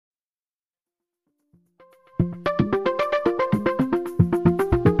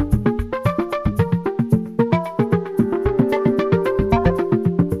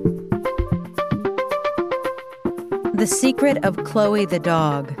Secret of Chloe the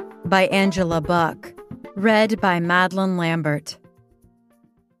Dog by Angela Buck. Read by Madeline Lambert.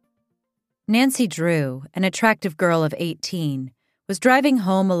 Nancy Drew, an attractive girl of 18, was driving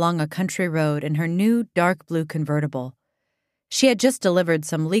home along a country road in her new dark blue convertible. She had just delivered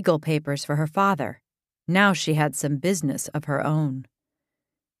some legal papers for her father. Now she had some business of her own.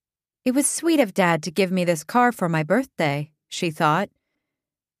 "It was sweet of Dad to give me this car for my birthday," she thought.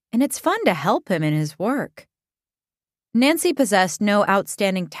 "And it's fun to help him in his work." Nancy possessed no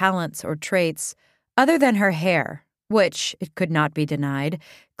outstanding talents or traits other than her hair, which, it could not be denied,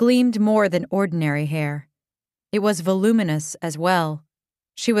 gleamed more than ordinary hair. It was voluminous as well.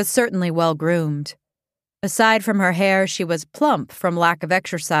 She was certainly well-groomed. Aside from her hair, she was plump from lack of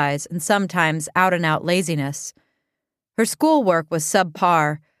exercise and sometimes out-and-out laziness. Her schoolwork was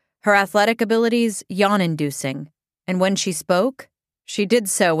subpar, her athletic abilities yawn-inducing, and when she spoke, she did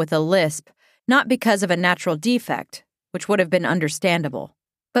so with a lisp, not because of a natural defect, which would have been understandable,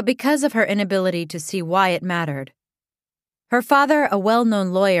 but because of her inability to see why it mattered. Her father, a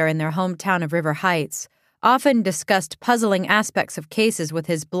well-known lawyer in their hometown of River Heights, often discussed puzzling aspects of cases with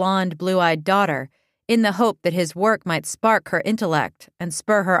his blonde, blue-eyed daughter in the hope that his work might spark her intellect and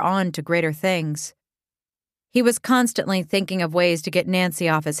spur her on to greater things. He was constantly thinking of ways to get Nancy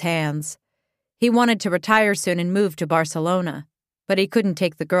off his hands. He wanted to retire soon and move to Barcelona, but he couldn't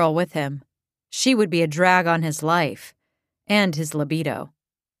take the girl with him. She would be a drag on his life and his libido.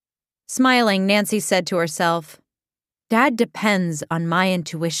 Smiling, Nancy said to herself, "Dad depends on my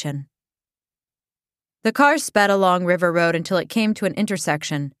intuition." The car sped along River Road until it came to an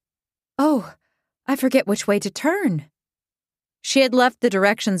intersection. "Oh, I forget which way to turn." She had left the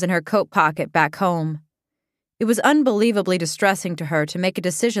directions in her coat pocket back home. It was unbelievably distressing to her to make a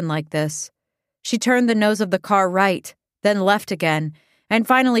decision like this. She turned the nose of the car right, then left again, and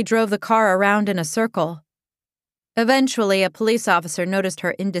finally drove the car around in a circle. Eventually, a police officer noticed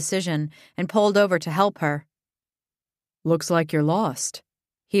her indecision and pulled over to help her. "Looks like you're lost,"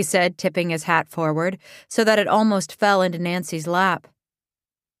 he said, tipping his hat forward so that it almost fell into Nancy's lap.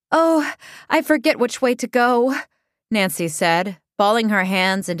 "Oh, I forget which way to go," Nancy said, balling her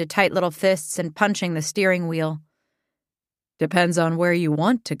hands into tight little fists and punching the steering wheel. "Depends on where you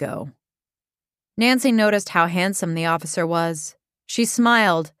want to go." Nancy noticed how handsome the officer was. She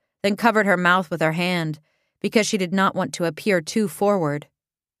smiled, then covered her mouth with her hand, because she did not want to appear too forward.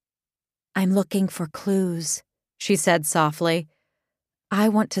 "I'm looking for clues," she said softly. "I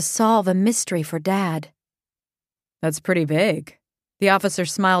want to solve a mystery for Dad." "That's pretty vague." The officer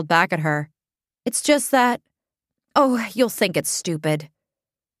smiled back at her. "It's just that... Oh, you'll think it's stupid."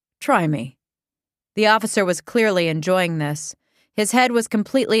 "Try me." The officer was clearly enjoying this. His head was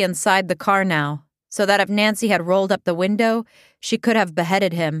completely inside the car now, so that if Nancy had rolled up the window, she could have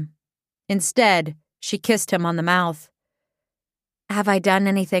beheaded him. Instead, she kissed him on the mouth. "Have I done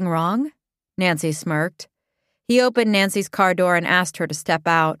anything wrong?" Nancy smirked. He opened Nancy's car door and asked her to step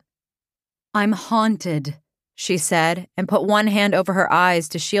out. "I'm haunted," she said, and put one hand over her eyes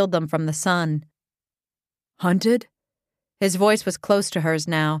to shield them from the sun. "Hunted?" His voice was close to hers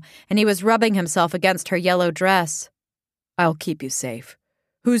now, and he was rubbing himself against her yellow dress. "I'll keep you safe.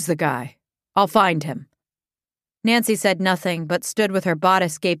 Who's the guy? I'll find him." Nancy said nothing, but stood with her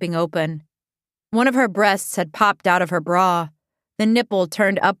bodice gaping open. One of her breasts had popped out of her bra. The nipple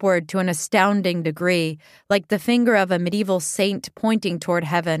turned upward to an astounding degree, like the finger of a medieval saint pointing toward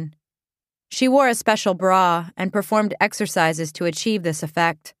heaven. She wore a special bra and performed exercises to achieve this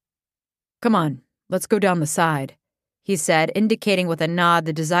effect. "Come on, let's go down the side," he said, indicating with a nod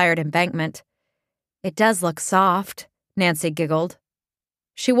the desired embankment. "It does look soft," Nancy giggled.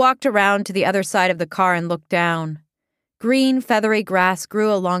 She walked around to the other side of the car and looked down. Green, feathery grass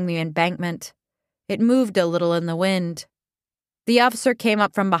grew along the embankment. It moved a little in the wind. The officer came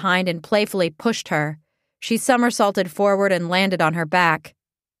up from behind and playfully pushed her. She somersaulted forward and landed on her back.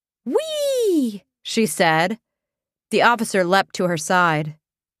 "Whee!" she said. The officer leapt to her side.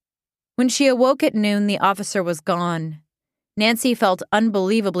 When she awoke at noon, the officer was gone. Nancy felt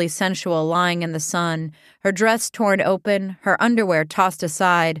unbelievably sensual lying in the sun, her dress torn open, her underwear tossed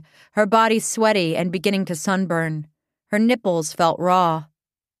aside, her body sweaty and beginning to sunburn. Her nipples felt raw.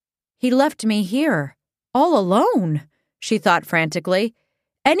 "He left me here, all alone," she thought frantically.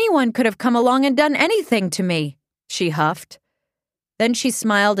 "Anyone could have come along and done anything to me," she huffed. Then she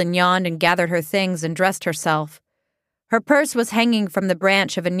smiled and yawned and gathered her things and dressed herself. Her purse was hanging from the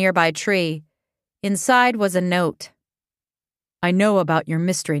branch of a nearby tree. Inside was a note. "I know about your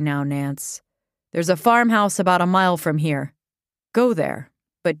mystery now, Nance. There's a farmhouse about a mile from here. Go there,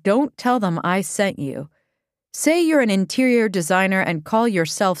 but don't tell them I sent you. Say you're an interior designer and call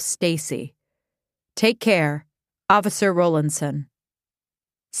yourself Stacy. Take care. Officer Rowlandson.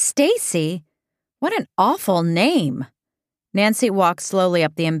 Stacy? What an awful name. Nancy walked slowly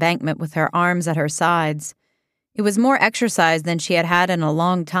up the embankment with her arms at her sides. It was more exercise than she had had in a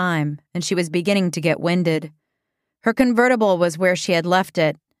long time, and she was beginning to get winded. Her convertible was where she had left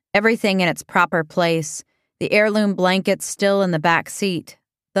it, everything in its proper place, the heirloom blankets still in the back seat,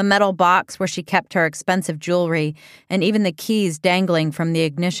 the metal box where she kept her expensive jewelry, and even the keys dangling from the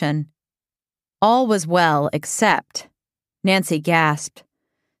ignition. All was well, except, Nancy gasped,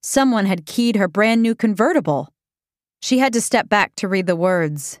 someone had keyed her brand new convertible. She had to step back to read the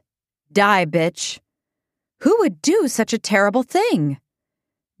words. Die, bitch. Who would do such a terrible thing?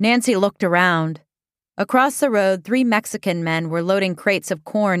 Nancy looked around. Across the road, 3 Mexican men were loading crates of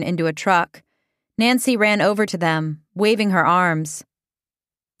corn into a truck. Nancy ran over to them, waving her arms.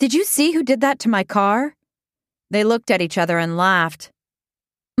 Did you see who did that to my car? They looked at each other and laughed.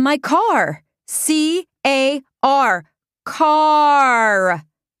 My car! C-A-R! Car!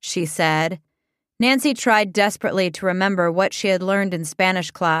 She said. Nancy tried desperately to remember what she had learned in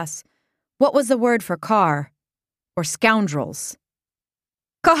Spanish class. What was the word for car? Or scoundrels?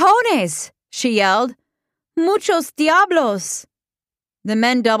 Cojones! She yelled. Muchos diablos! The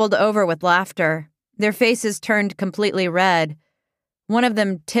men doubled over with laughter. Their faces turned completely red. One of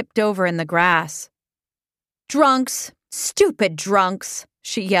them tipped over in the grass. Drunks! Stupid drunks!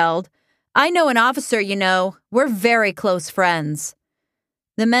 She yelled. I know an officer, you know. We're very close friends.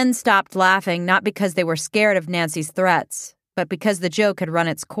 The men stopped laughing not because they were scared of Nancy's threats, but because the joke had run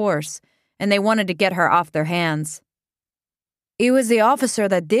its course, and they wanted to get her off their hands. It was the officer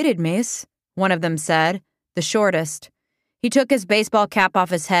that did it, miss, one of them said, the shortest. He took his baseball cap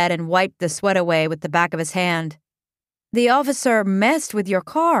off his head and wiped the sweat away with the back of his hand. The officer messed with your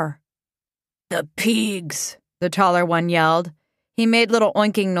car. The pigs, the taller one yelled. He made little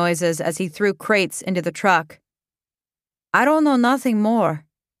oinking noises as he threw crates into the truck. I don't know nothing more,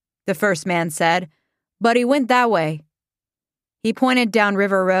 the first man said, but he went that way. He pointed down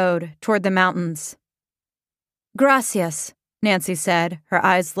River Road, toward the mountains. Gracias, Nancy said, her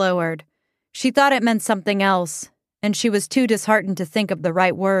eyes lowered. She thought it meant something else, and she was too disheartened to think of the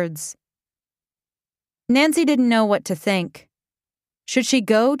right words. Nancy didn't know what to think. Should she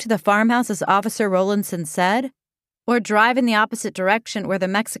go to the farmhouse as Officer Rowlandson said, or drive in the opposite direction where the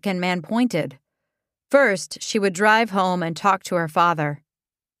Mexican man pointed? First, she would drive home and talk to her father.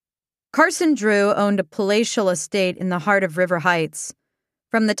 Carson Drew owned a palatial estate in the heart of River Heights.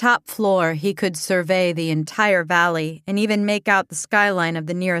 From the top floor, he could survey the entire valley and even make out the skyline of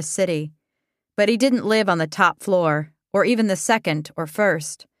the nearest city. But he didn't live on the top floor, or even the second or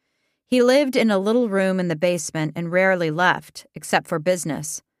first. He lived in a little room in the basement and rarely left, except for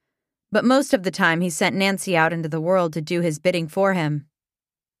business. But most of the time he sent Nancy out into the world to do his bidding for him.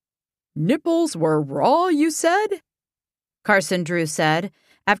 Nipples were raw, you said? Carson Drew said,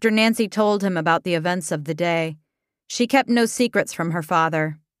 after Nancy told him about the events of the day. She kept no secrets from her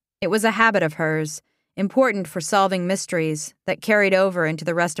father. It was a habit of hers, important for solving mysteries, that carried over into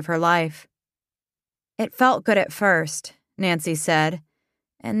the rest of her life. It felt good at first, Nancy said.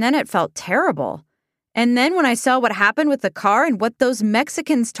 And then it felt terrible. And then when I saw what happened with the car and what those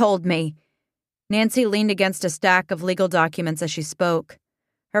Mexicans told me. Nancy leaned against a stack of legal documents as she spoke.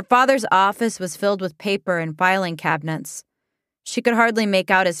 Her father's office was filled with paper and filing cabinets. She could hardly make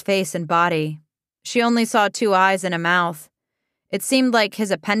out his face and body. She only saw 2 eyes and a mouth. It seemed like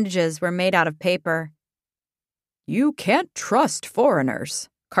his appendages were made out of paper. You can't trust foreigners,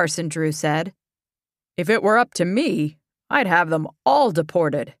 Carson Drew said. If it were up to me, I'd have them all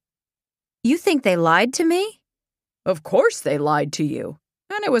deported. You think they lied to me? Of course they lied to you.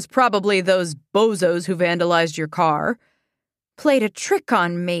 And it was probably those bozos who vandalized your car. Played a trick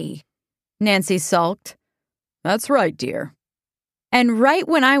on me, Nancy sulked. That's right, dear. And right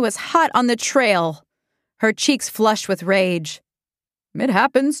when I was hot on the trail. Her cheeks flushed with rage. It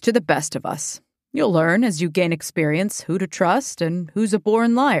happens to the best of us. You'll learn as you gain experience who to trust and who's a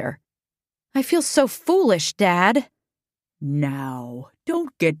born liar. I feel so foolish, Dad. Now,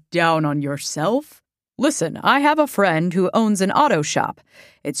 don't get down on yourself. Listen, I have a friend who owns an auto shop.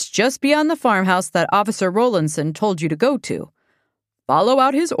 It's just beyond the farmhouse that Officer Rowlandson told you to go to. Follow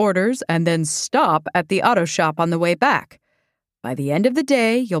out his orders and then stop at the auto shop on the way back. By the end of the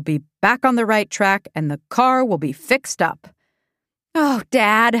day, you'll be back on the right track and the car will be fixed up. Oh,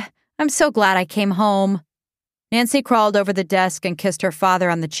 Dad, I'm so glad I came home. Nancy crawled over the desk and kissed her father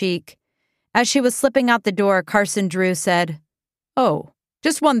on the cheek. As she was slipping out the door, Carson Drew said, Oh,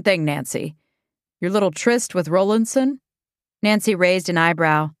 just one thing, Nancy. Your little tryst with Rowlandson? Nancy raised an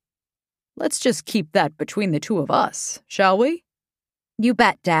eyebrow. Let's just keep that between the two of us, shall we? You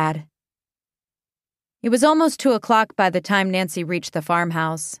bet, Dad. It was almost 2 o'clock by the time Nancy reached the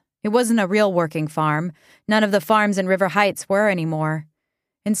farmhouse. It wasn't a real working farm. None of the farms in River Heights were anymore.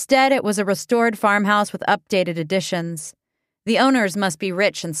 Instead, it was a restored farmhouse with updated additions. The owners must be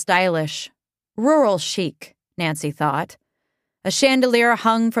rich and stylish. Rural chic, Nancy thought. A chandelier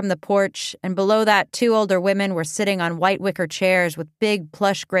hung from the porch, and below that 2 older women were sitting on white wicker chairs with big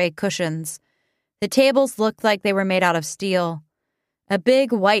plush gray cushions. The tables looked like they were made out of steel. A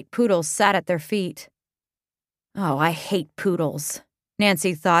big white poodle sat at their feet. Oh, I hate poodles,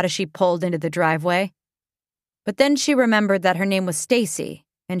 Nancy thought as she pulled into the driveway. But then she remembered that her name was Stacy,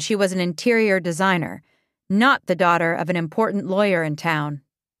 and she was an interior designer, not the daughter of an important lawyer in town.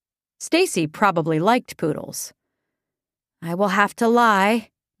 Stacy probably liked poodles. I will have to lie,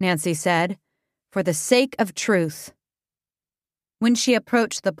 Nancy said, for the sake of truth. When she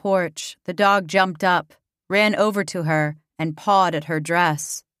approached the porch, the dog jumped up, ran over to her, and pawed at her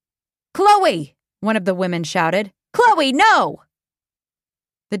dress. Chloe! One of the women shouted. Chloe, no!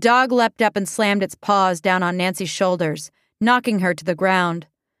 The dog leapt up and slammed its paws down on Nancy's shoulders, knocking her to the ground.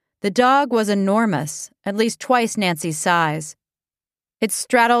 The dog was enormous, at least twice Nancy's size. It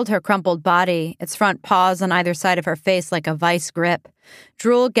straddled her crumpled body, its front paws on either side of her face like a vice grip.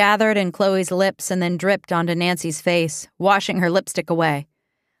 Drool gathered in Chloe's lips and then dripped onto Nancy's face, washing her lipstick away.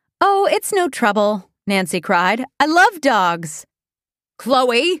 Oh, it's no trouble, Nancy cried. I love dogs.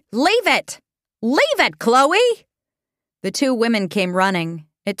 Chloe, leave it! Leave it, Chloe! The 2 women came running.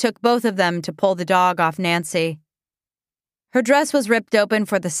 It took both of them to pull the dog off Nancy. Her dress was ripped open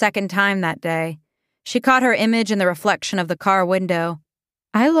for the second time that day. She caught her image in the reflection of the car window.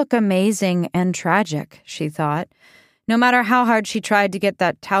 I look amazing and tragic, she thought. No matter how hard she tried to get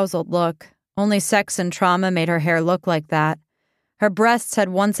that tousled look, only sex and trauma made her hair look like that. Her breasts had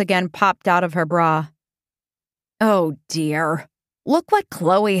once again popped out of her bra. Oh, dear. Look what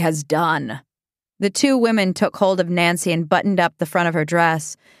Chloe has done. The 2 women took hold of Nancy and buttoned up the front of her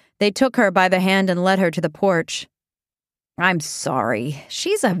dress. They took her by the hand and led her to the porch. I'm sorry.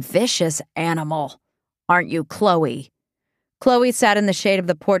 She's a vicious animal. Aren't you, Chloe? Chloe sat in the shade of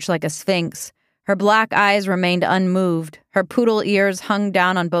the porch like a sphinx. Her black eyes remained unmoved. Her poodle ears hung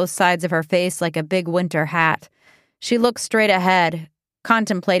down on both sides of her face like a big winter hat. She looked straight ahead,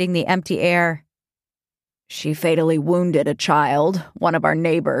 contemplating the empty air. She fatally wounded a child, one of our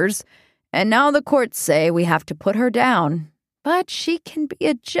neighbors, and now the courts say we have to put her down. But she can be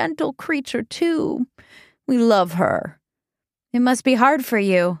a gentle creature, too. We love her. It must be hard for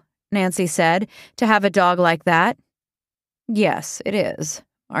you, Nancy said, to have a dog like that. Yes, it is.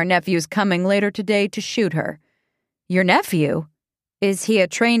 Our nephew's coming later today to shoot her. Your nephew? Is he a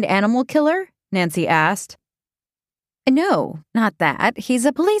trained animal killer? Nancy asked. No, not that. He's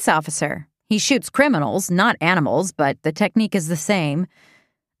a police officer. He shoots criminals, not animals, but the technique is the same.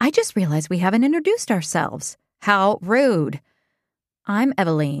 I just realized we haven't introduced ourselves. How rude. I'm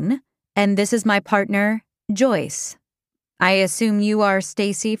Eveline, and this is my partner, Joyce. I assume you are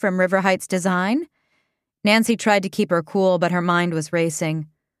Stacy from River Heights Design? Nancy tried to keep her cool, but her mind was racing.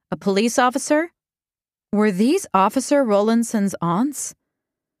 A police officer? Were these Officer Rowlandson's aunts?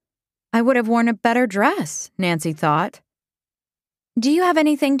 I would have worn a better dress, Nancy thought. Do you have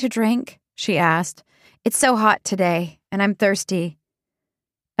anything to drink? She asked. It's so hot today, and I'm thirsty.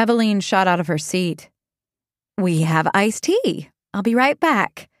 Eveline shot out of her seat. We have iced tea. I'll be right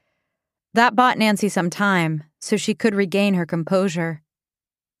back. That bought Nancy some time, so she could regain her composure.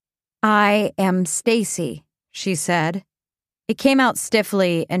 I am Stacy, she said. It came out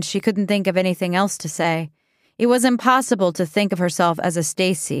stiffly, and she couldn't think of anything else to say. It was impossible to think of herself as a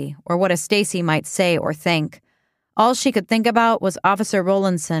Stacy, or what a Stacy might say or think. All she could think about was Officer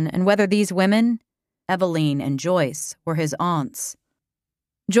Rowlandson and whether these women, Eveline and Joyce, were his aunts.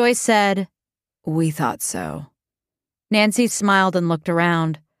 Joyce said, We thought so. Nancy smiled and looked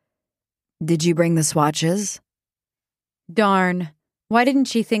around. Did you bring the swatches? Darn. Why didn't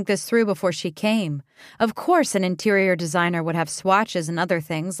she think this through before she came? Of course an interior designer would have swatches and other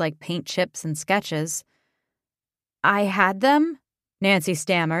things like paint chips and sketches. I had them, Nancy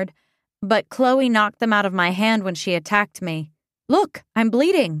stammered, but Chloe knocked them out of my hand when she attacked me. Look, I'm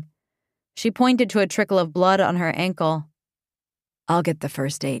bleeding. She pointed to a trickle of blood on her ankle. I'll get the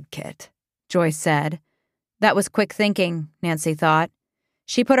first aid kit, Joyce said. That was quick thinking, Nancy thought.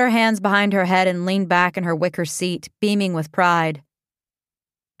 She put her hands behind her head and leaned back in her wicker seat, beaming with pride.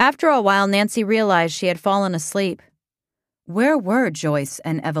 After a while, Nancy realized she had fallen asleep. Where were Joyce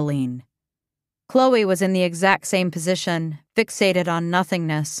and Eveline? Chloe was in the exact same position, fixated on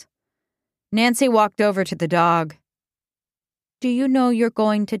nothingness. Nancy walked over to the dog. Do you know you're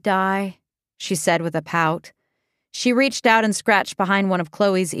going to die? She said with a pout. She reached out and scratched behind one of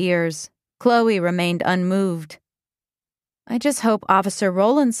Chloe's ears. Chloe remained unmoved. I just hope Officer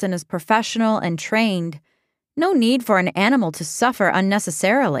Rowlandson is professional and trained. No need for an animal to suffer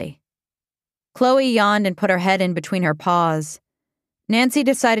unnecessarily. Chloe yawned and put her head in between her paws. Nancy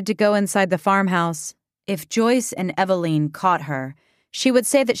decided to go inside the farmhouse. If Joyce and Eveline caught her, she would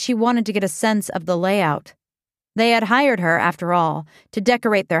say that she wanted to get a sense of the layout. They had hired her, after all, to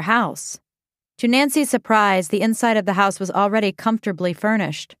decorate their house. To Nancy's surprise, the inside of the house was already comfortably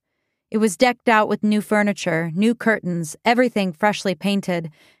furnished. It was decked out with new furniture, new curtains, everything freshly painted,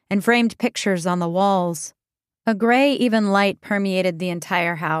 and framed pictures on the walls. A gray, even light permeated the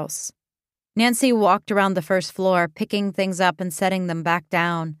entire house. Nancy walked around the first floor, picking things up and setting them back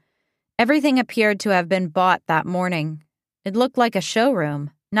down. Everything appeared to have been bought that morning. It looked like a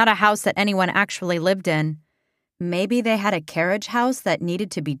showroom, not a house that anyone actually lived in. Maybe they had a carriage house that needed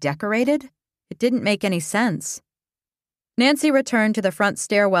to be decorated? It didn't make any sense. Nancy returned to the front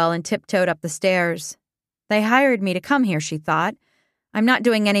stairwell and tiptoed up the stairs. They hired me to come here, she thought. I'm not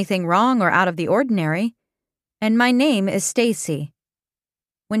doing anything wrong or out of the ordinary. And my name is Stacy.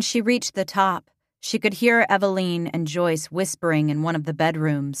 When she reached the top, she could hear Eveline and Joyce whispering in one of the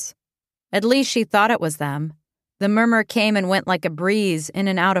bedrooms. At least she thought it was them. The murmur came and went like a breeze in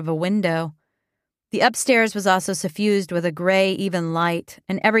and out of a window. The upstairs was also suffused with a gray, even light,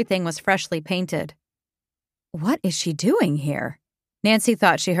 and everything was freshly painted. What is she doing here? Nancy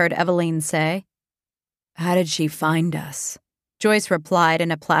thought she heard Eveline say. How did she find us? Joyce replied in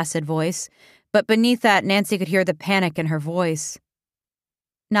a placid voice, but beneath that Nancy could hear the panic in her voice.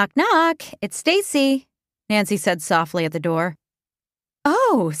 Knock, knock, it's Stacy, Nancy said softly at the door.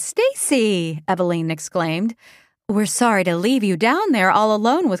 Oh, Stacy, Eveline exclaimed. We're sorry to leave you down there all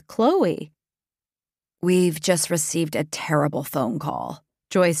alone with Chloe. We've just received a terrible phone call,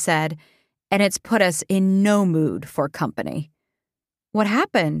 Joyce said, and it's put us in no mood for company. What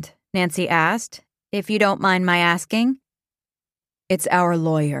happened? Nancy asked, if you don't mind my asking. It's our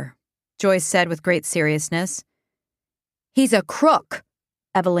lawyer, Joyce said with great seriousness. He's a crook,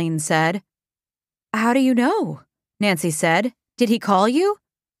 Eveline said. How do you know? Nancy said. Did he call you?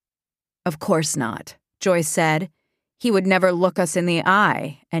 Of course not, Joyce said. He would never look us in the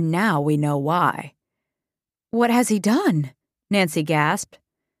eye, and now we know why. What has he done? Nancy gasped.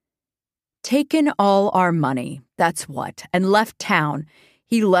 Taken all our money, that's what, and left town.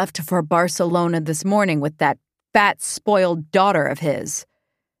 He left for Barcelona this morning with that fat, spoiled daughter of his.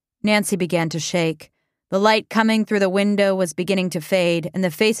 Nancy began to shake. The light coming through the window was beginning to fade, and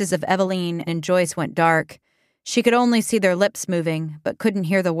the faces of Eveline and Joyce went dark. She could only see their lips moving, but couldn't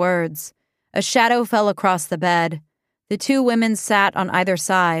hear the words. A shadow fell across the bed. The two women sat on either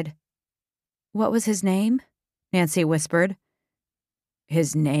side. What was his name? Nancy whispered.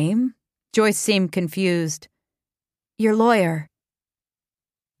 His name? Joyce seemed confused. Your lawyer.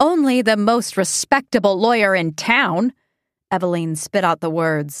 Only the most respectable lawyer in town, Eveline spit out the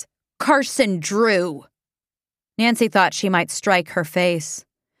words. Carson Drew. Nancy thought she might strike her face.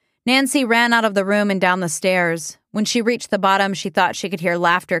 Nancy ran out of the room and down the stairs. When she reached the bottom, she thought she could hear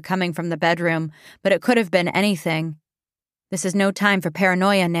laughter coming from the bedroom, but it could have been anything. This is no time for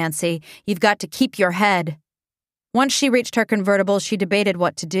paranoia, Nancy. You've got to keep your head. Once she reached her convertible, she debated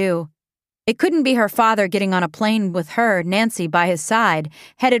what to do. It couldn't be her father getting on a plane with her, Nancy, by his side,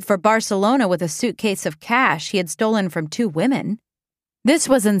 headed for Barcelona with a suitcase of cash he had stolen from two women. This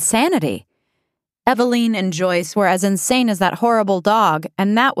was insanity. Eveline and Joyce were as insane as that horrible dog,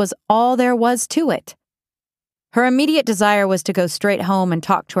 and that was all there was to it. Her immediate desire was to go straight home and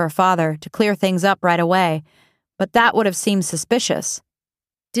talk to her father to clear things up right away, but that would have seemed suspicious.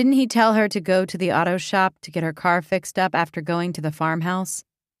 Didn't he tell her to go to the auto shop to get her car fixed up after going to the farmhouse?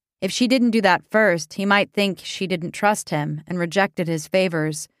 If she didn't do that first, he might think she didn't trust him and rejected his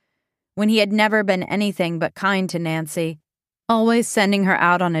favors, when he had never been anything but kind to Nancy, always sending her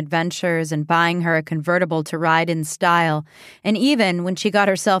out on adventures and buying her a convertible to ride in style, and even when she got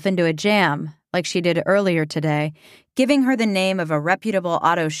herself into a jam, like she did earlier today, giving her the name of a reputable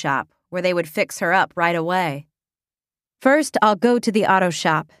auto shop where they would fix her up right away. First, I'll go to the auto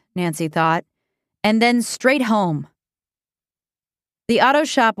shop, Nancy thought, and then straight home. The auto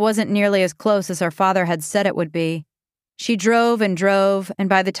shop wasn't nearly as close as her father had said it would be. She drove, and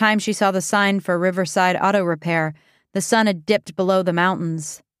by the time she saw the sign for Riverside Auto Repair, the sun had dipped below the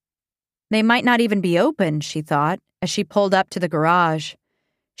mountains. They might not even be open, she thought, as she pulled up to the garage.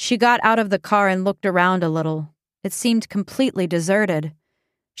 She got out of the car and looked around a little. It seemed completely deserted.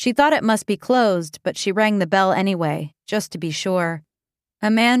 She thought it must be closed, but she rang the bell anyway, just to be sure. A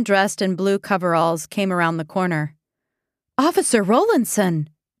man dressed in blue coveralls came around the corner. Officer Rowlandson,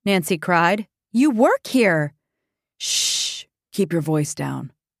 Nancy cried. You work here. Shh, keep your voice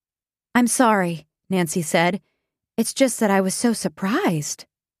down. I'm sorry, Nancy said. It's just that I was so surprised.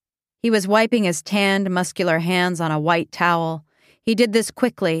 He was wiping his tanned, muscular hands on a white towel. He did this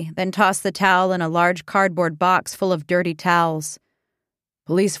quickly, then tossed the towel in a large cardboard box full of dirty towels.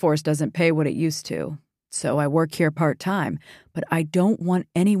 Police force doesn't pay what it used to, so I work here part-time, but I don't want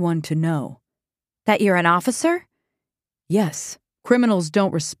anyone to know. That you're an officer? Yes. Criminals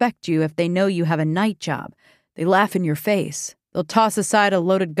don't respect you if they know you have a night job. They laugh in your face. They'll toss aside a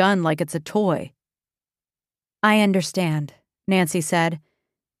loaded gun like it's a toy. I understand, Nancy said.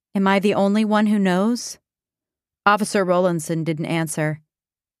 Am I the only one who knows? Officer Rowlandson didn't answer.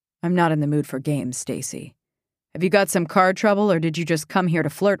 I'm not in the mood for games, Stacy. Have you got some card trouble, or did you just come here to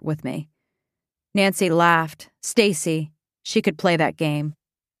flirt with me? Nancy laughed. Stacy. She could play that game.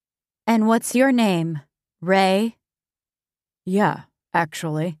 And what's your name? Ray? Yeah,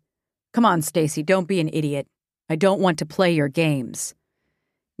 actually. Come on, Stacy, don't be an idiot. I don't want to play your games.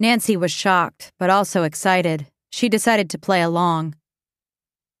 Nancy was shocked, but also excited. She decided to play along.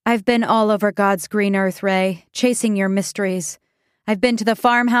 I've been all over God's green earth, Ray, chasing your mysteries. I've been to the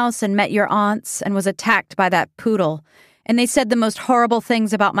farmhouse and met your aunts and was attacked by that poodle, and they said the most horrible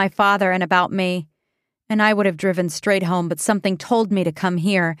things about my father and about me. And I would have driven straight home, but something told me to come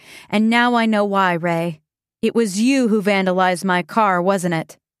here, and now I know why, Ray. It was you who vandalized my car, wasn't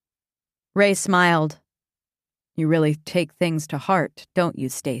it? Ray smiled. You really take things to heart, don't you,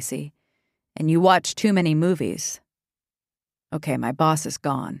 Stacy? And you watch too many movies. Okay, my boss is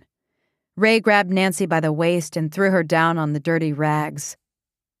gone. Ray grabbed Nancy by the waist and threw her down on the dirty rags.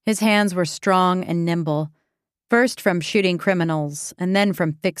 His hands were strong and nimble, first from shooting criminals and then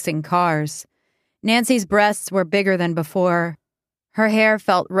from fixing cars. Nancy's breasts were bigger than before. Her hair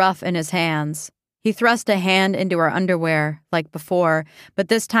felt rough in his hands. He thrust a hand into her underwear, like before, but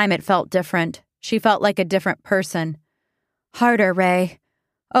this time it felt different. She felt like a different person. Harder, Ray.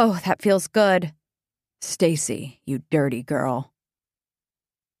 Oh, that feels good. Stacy, you dirty girl.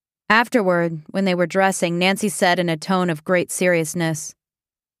 Afterward, when they were dressing, Nancy said in a tone of great seriousness,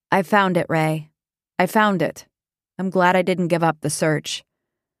 I found it, Ray. I found it. I'm glad I didn't give up the search.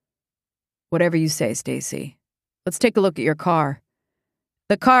 Whatever you say, Stacy. Let's take a look at your car.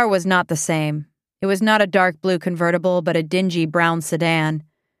 The car was not the same. It was not a dark blue convertible, but a dingy brown sedan.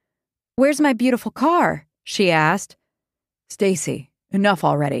 Where's my beautiful car? She asked. Stacy, enough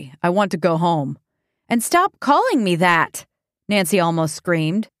already. I want to go home. And stop calling me that, Nancy almost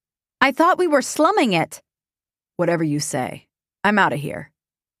screamed. I thought we were slumming it. Whatever you say. I'm out of here.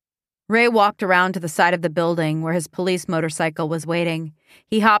 Ray walked around to the side of the building where his police motorcycle was waiting.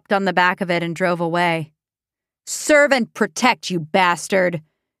 He hopped on the back of it and drove away. Serve and protect, you bastard!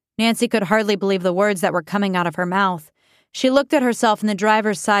 Nancy could hardly believe the words that were coming out of her mouth. She looked at herself in the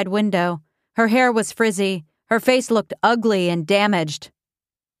driver's side window. Her hair was frizzy. Her face looked ugly and damaged.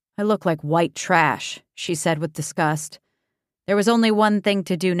 I look like white trash, she said with disgust. There was only one thing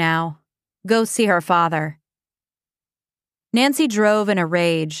to do now. Go see her father. Nancy drove in a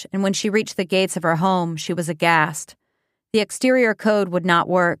rage, and when she reached the gates of her home, she was aghast. The exterior code would not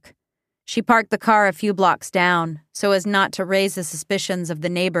work. She parked the car a few blocks down, so as not to raise the suspicions of the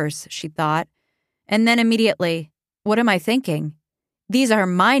neighbors, she thought. And then immediately, what am I thinking? These are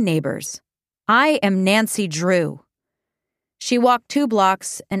my neighbors. I am Nancy Drew. She walked 2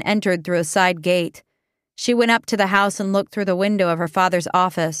 blocks and entered through a side gate. She went up to the house and looked through the window of her father's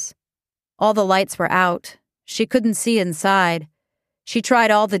office. All the lights were out. She couldn't see inside. She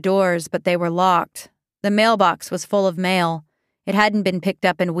tried all the doors, but they were locked. The mailbox was full of mail. It hadn't been picked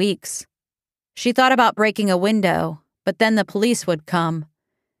up in weeks. She thought about breaking a window, but then the police would come.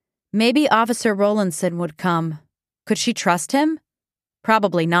 Maybe Officer Rowlandson would come. Could she trust him?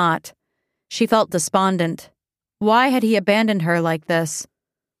 Probably not. She felt despondent. Why had he abandoned her like this?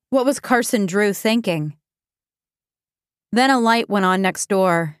 What was Carson Drew thinking? Then a light went on next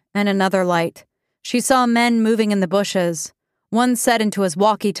door, and another light. She saw men moving in the bushes. One said into his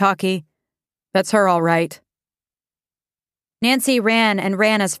walkie-talkie, "That's her all right." Nancy ran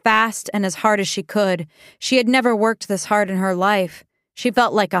as fast and as hard as she could. She had never worked this hard in her life. She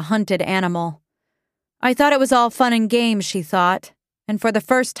felt like a hunted animal. I thought it was all fun and games, she thought, and for the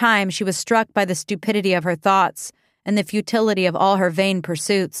first time she was struck by the stupidity of her thoughts and the futility of all her vain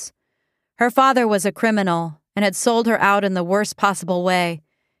pursuits. Her father was a criminal and had sold her out in the worst possible way,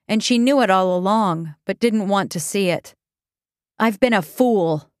 and she knew it all along, but didn't want to see it. I've been a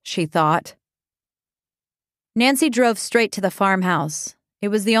fool, she thought. Nancy drove straight to the farmhouse. It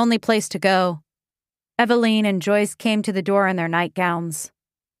was the only place to go. Eveline and Joyce came to the door in their nightgowns.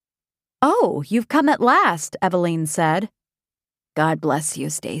 "Oh, you've come at last," Eveline said. "God bless you,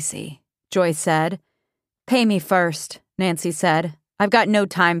 Stacy," Joyce said. "Pay me first," Nancy said. I've got no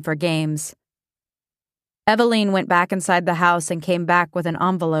time for games. Eveline went back inside the house and came back with an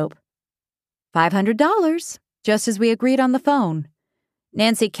envelope. $500, just as we agreed on the phone.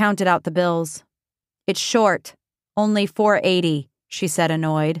 Nancy counted out the bills. It's short. Only $480, she said,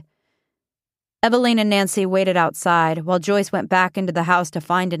 annoyed. Eveline and Nancy waited outside while Joyce went back into the house to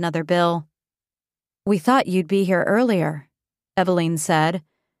find another bill. We thought you'd be here earlier, Eveline said.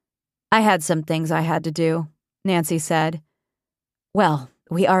 I had some things I had to do, Nancy said. Well,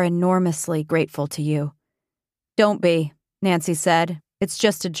 we are enormously grateful to you. Don't be, Nancy said. It's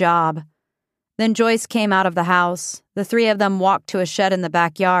just a job. Then Joyce came out of the house. The three of them walked to a shed in the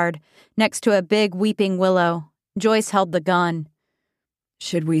backyard, next to a big weeping willow. Joyce held the gun.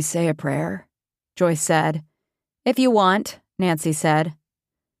 Should we say a prayer? Joyce said. If you want, Nancy said.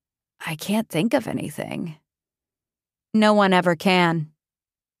 I can't think of anything. No one ever can.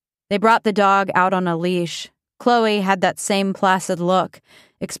 They brought the dog out on a leash. Chloe had that same placid look,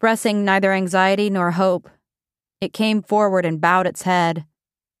 expressing neither anxiety nor hope. It came forward and bowed its head.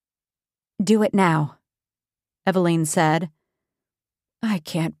 Do it now, Eveline said. I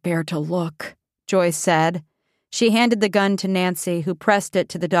can't bear to look, Joyce said. She handed the gun to Nancy, who pressed it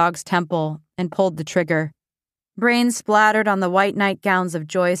to the dog's temple and pulled the trigger. Brains splattered on the white nightgowns of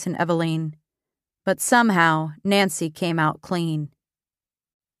Joyce and Eveline. But somehow, Nancy came out clean.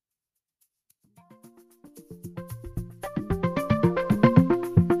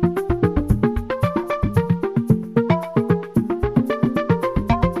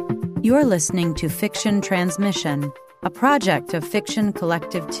 You're listening to Fiction Transmission, a project of Fiction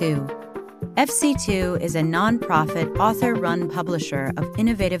Collective 2. FC2 is a nonprofit, author-run publisher of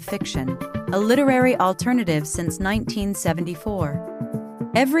innovative fiction, a literary alternative since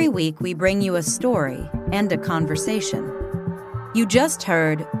 1974. Every week we bring you a story and a conversation. You just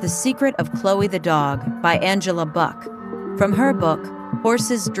heard The Secret of Chloe the Dog by Angela Buck, from her book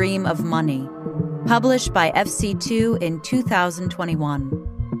Horses Dream of Money, published by FC2 in 2021.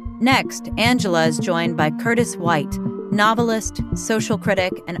 Next, Angela is joined by Curtis White, novelist, social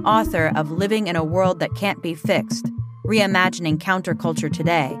critic, and author of Living in a World That Can't Be Fixed, Reimagining Counterculture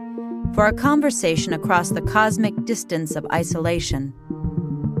Today, for a conversation across the cosmic distance of isolation.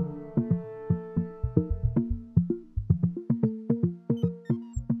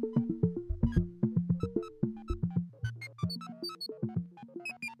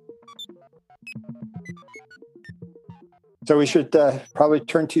 So we should probably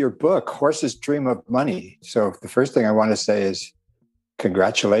turn to your book, Horses Dream of Money. So the first thing I want to say is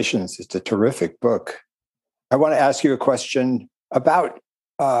congratulations. It's a terrific book. I want to ask you a question about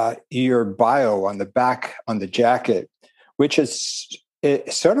your bio on the back on the jacket, which is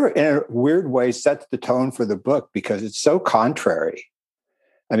it sort of in a weird way sets the tone for the book because it's so contrary.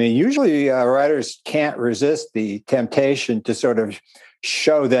 I mean, usually writers can't resist the temptation to sort of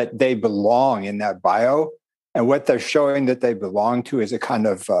show that they belong in that bio. And what they're showing that they belong to is a kind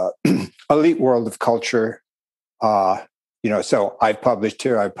of elite world of culture. So I published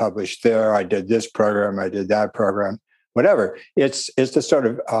here, I published there, I did this program, I did that program, whatever. It's the sort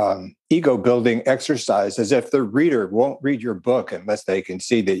of ego-building exercise, as if the reader won't read your book unless they can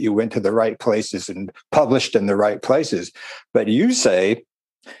see that you went to the right places and published in the right places. But you say,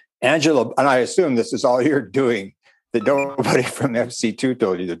 Angela, and I assume this is all you're doing, that nobody from FC2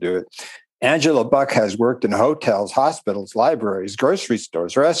 told you to do it. Angela Buck has worked in hotels, hospitals, libraries, grocery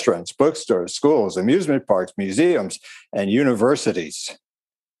stores, restaurants, bookstores, schools, amusement parks, museums, and universities.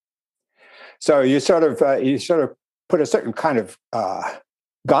 So you sort of put a certain kind of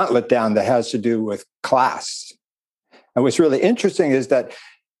gauntlet down that has to do with class. And what's really interesting is that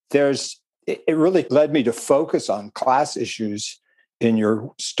it really led me to focus on class issues in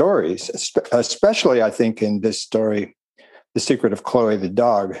your stories, especially I think in this story, The Secret of Chloe the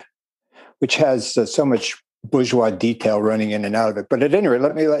Dog, which has so much bourgeois detail running in and out of it. But at any rate,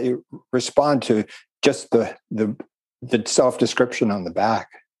 let you respond to just the self-description on the back.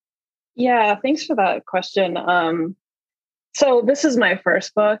 Yeah, thanks for that question. So this is my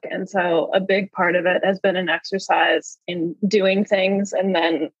first book, and so a big part of it has been an exercise in doing things and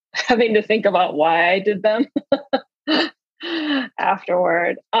then having to think about why I did them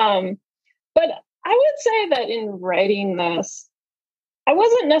afterward. But I would say that in writing this, I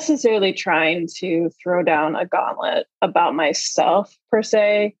wasn't necessarily trying to throw down a gauntlet about myself per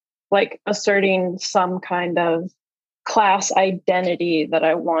se, like asserting some kind of class identity that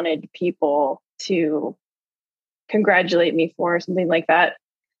I wanted people to congratulate me for, or something like that.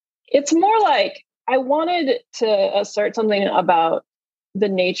 It's more like I wanted to assert something about the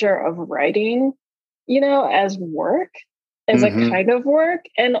nature of writing, as work, as a kind of work,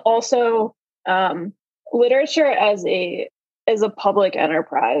 and also literature as a as a public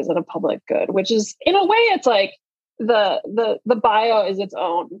enterprise and a public good, which is, in a way, it's like the bio is its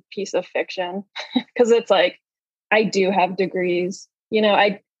own piece of fiction because it's like I do have degrees.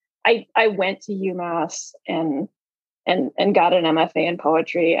 I went to UMass and got an MFA in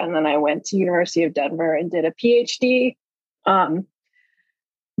poetry, and then I went to University of Denver and did a PhD.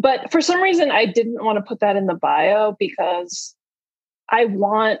 But for some reason, I didn't want to put that in the bio because I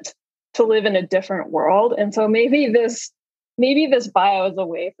want to live in a different world, and so maybe this bio is a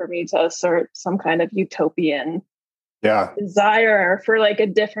way for me to assert some kind of utopian desire for like a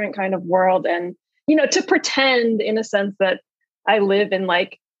different kind of world, and to pretend in a sense that I live in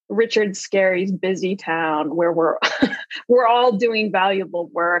like Richard Scarry's busy town where we're we're all doing valuable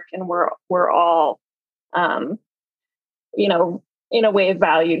work and we're all in a way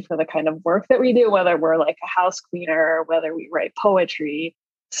valued for the kind of work that we do, whether we're like a house cleaner or whether we write poetry.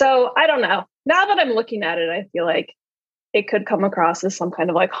 So I don't know. Now that I'm looking at it, I feel like it could come across as some kind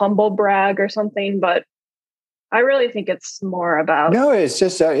of like humble brag or something, but I really think it's more about. No, it's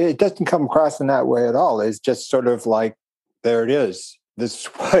just, it doesn't come across in that way at all. It's just sort of like, there it is. This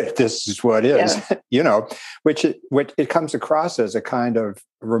is what is, which it comes across as a kind of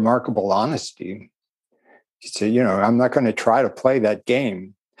remarkable honesty. So, I'm not going to try to play that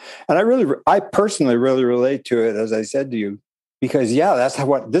game. And I personally really relate to it, as I said to you, because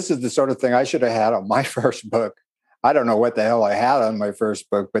this is the sort of thing I should have had on my first book. I don't know what the hell I had on my first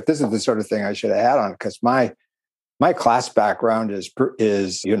book, but this is the sort of thing I should have had on, because my class background is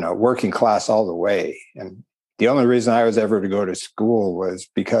working class all the way. And the only reason I was ever to go to school was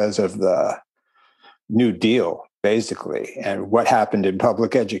because of the New Deal, basically, and what happened in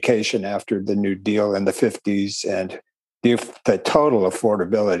public education after the New Deal in the 50s and the total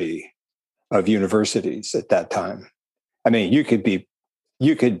affordability of universities at that time. I mean, you could be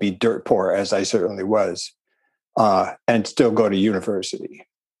dirt poor, as I certainly was, and still go to university.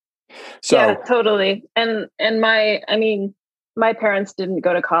 So, yeah, totally. And my parents didn't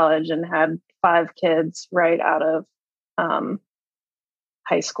go to college and had 5 kids right out of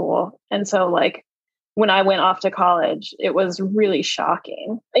high school. And so like when I went off to college, it was really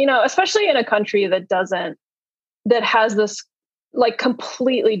shocking, especially in a country that has this like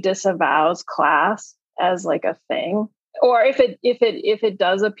completely disavows class as like a thing. Or if it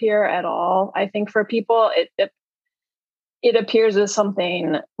does appear at all, I think for people, it appears as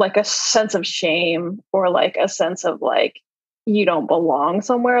something like a sense of shame or like a sense of like, you don't belong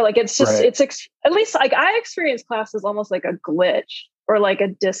somewhere. Like it's just, right. At least like I experience class as almost like a glitch or like a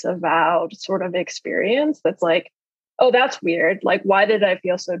disavowed sort of experience. That's like, oh, that's weird. Like, why did I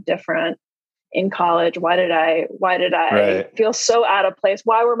feel so different in college? Why did I right. feel so out of place?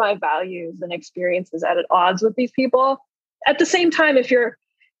 Why were my values and experiences at odds with these people? At the same time, if you're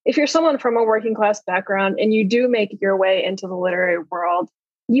someone from a working class background and you do make your way into the literary world,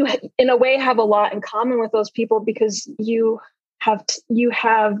 you in a way have a lot in common with those people because you want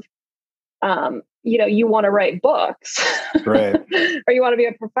to write books, right? Or you want to be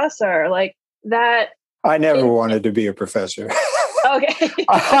a professor like that. I never wanted to be a professor. Okay.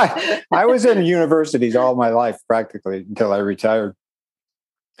 I was in universities all my life, practically until I retired.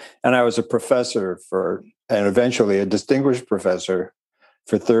 And I was a professor and eventually a distinguished professor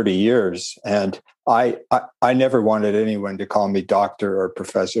for 30 years. And I never wanted anyone to call me doctor or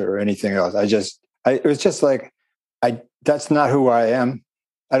professor or anything else. It was just like, that's not who I am.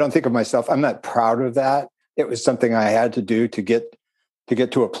 I don't think of myself. I'm not proud of that. It was something I had to do to get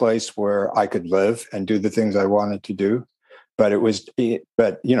to a place where I could live and do the things I wanted to do. But the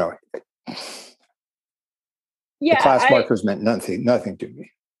class markers meant nothing to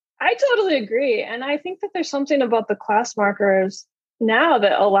me. I totally agree. And I think that there's something about the class markers now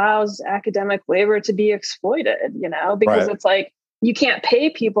that allows academic labor to be exploited, because right. It's like, you can't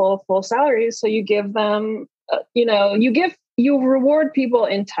pay people full salaries. So you give them, you reward people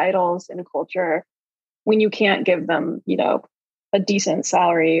in titles in culture when you can't give them, a decent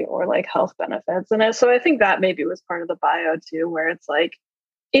salary or like health benefits. And so I think that maybe was part of the bio too, where it's like,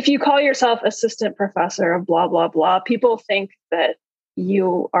 if you call yourself assistant professor of blah, blah, blah, people think that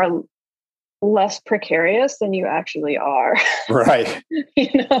you are less precarious than you actually are. Right.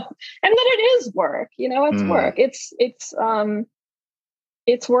 And that it is work, it's work.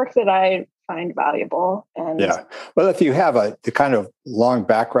 It's work that I find valuable. And yeah. Well, if you have the kind of long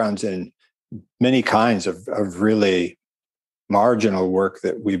backgrounds in many kinds of really marginal work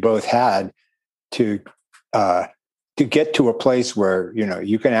that we both had, to get to a place where,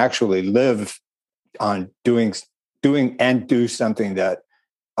 you can actually live on doing and do something that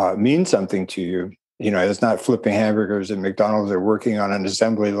means something to you. It's not flipping hamburgers at McDonald's or working on an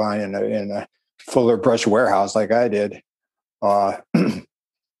assembly line in a Fuller Brush warehouse like I did.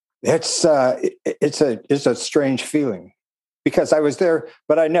 It's a strange feeling because I was there,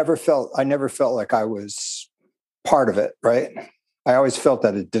 but I never felt like I was part of it. Right? I always felt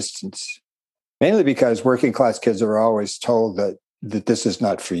at a distance, mainly because working class kids are always told that this is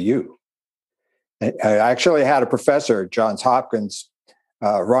not for you. I actually had a professor at Johns Hopkins,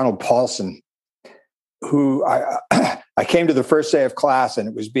 Ronald Paulson, who I came to the first day of class and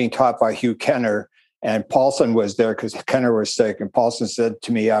it was being taught by Hugh Kenner. And Paulson was there because Kenner was sick. And Paulson said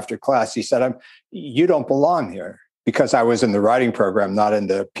to me after class, he said, you don't belong here, because I was in the writing program, not in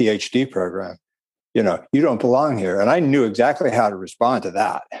the PhD program. You don't belong here. And I knew exactly how to respond to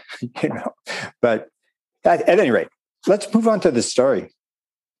that, But at any rate, let's move on to the story.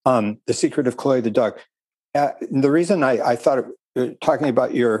 The Secret of Chloe the Dog. The reason I thought talking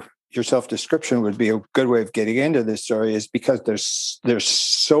about your self-description would be a good way of getting into this story is because there's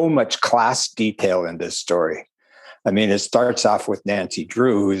so much class detail in this story. I mean, it starts off with Nancy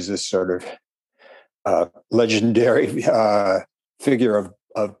Drew, who's this sort of legendary figure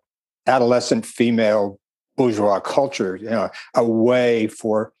of adolescent female bourgeois culture, a way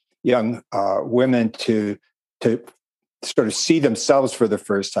for young women to sort of see themselves for the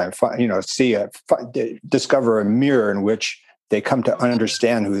first time, discover a mirror in which they come to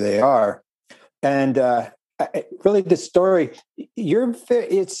understand who they are. And really, the story,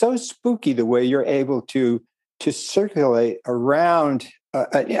 it's so spooky the way you're able to circulate around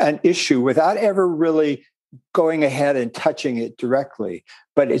an issue without ever really going ahead and touching it directly.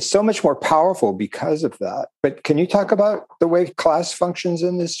 But it's so much more powerful because of that. But can you talk about the way class functions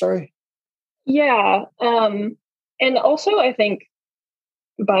in this story? Yeah. And also, I think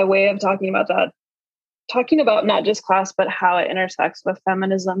by way of talking about that, talking about not just class, but how it intersects with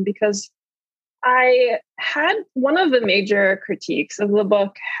feminism, because I had one of the major critiques of the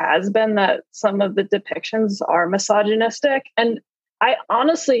book has been that some of the depictions are misogynistic. And I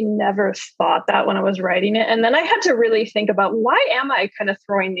honestly never thought that when I was writing it. And then I had to really think about, why am I kind of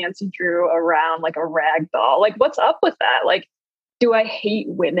throwing Nancy Drew around like a rag doll? Like, what's up with that? Like, do I hate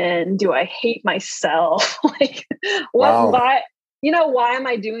women? Do I hate myself? Like, why am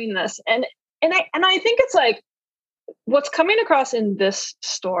I doing this? And I think it's like what's coming across in this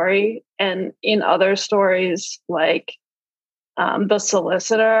story and in other stories like The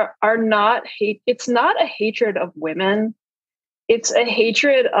Solicitor are not hate. It's not a hatred of women. It's a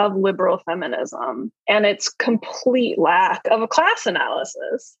hatred of liberal feminism and its complete lack of a class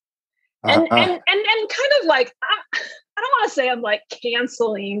analysis. And kind of like, I don't want to say I'm like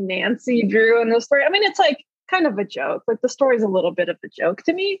canceling Nancy Drew in the story. I mean, it's like kind of a joke. Like the story's a little bit of a joke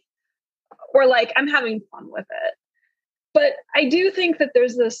to me, or like I'm having fun with it. But I do think that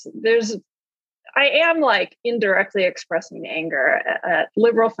I am like indirectly expressing anger at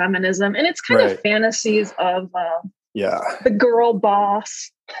liberal feminism and it's kind of fantasies of the girl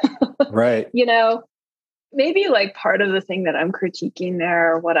boss. Right. Maybe like part of the thing that I'm critiquing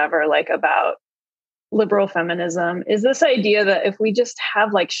there or whatever, like about liberal feminism is this idea that if we just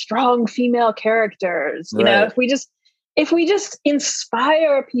have like strong female characters, if we just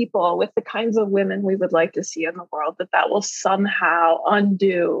inspire people with the kinds of women we would like to see in the world, that will somehow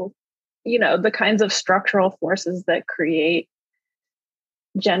undo, the kinds of structural forces that create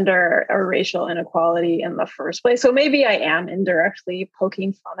gender or racial inequality in the first place. So maybe I am indirectly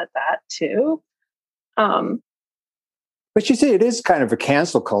poking fun at that too. But you see, it is kind of a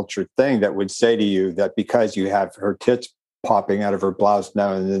cancel culture thing that would say to you that because you have her tits popping out of her blouse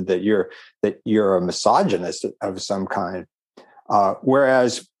now and then that you're a misogynist of some kind.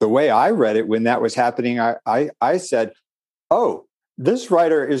 Whereas the way I read it when that was happening, I said, "Oh, this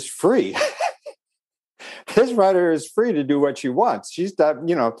writer is free. This writer is free to do what she wants. She's not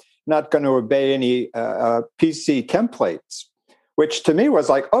going to obey any PC templates." Which to me was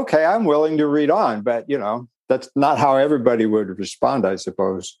like, okay, I'm willing to read on, but that's not how everybody would respond, I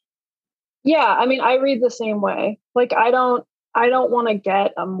suppose. Yeah, I mean, I read the same way. Like, I don't want to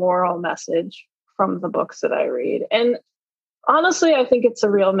get a moral message from the books that I read. And honestly, I think it's a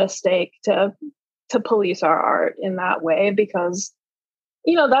real mistake to police our art in that way because,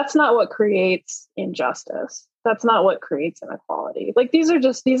 that's not what creates injustice. That's not what creates inequality. Like, these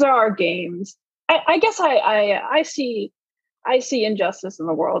are our games. I guess I see injustice in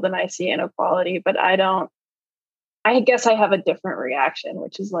the world and I see inequality, but I guess I have a different reaction,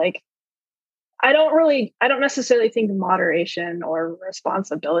 which is like, I don't necessarily think moderation or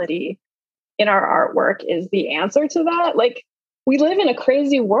responsibility in our artwork is the answer to that. Like, we live in a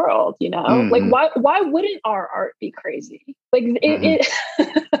crazy world, like why wouldn't our art be crazy? Like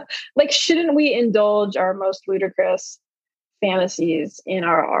like, shouldn't we indulge our most ludicrous fantasies in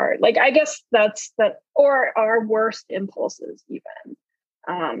our art. Like, I guess that's that, or our worst impulses even.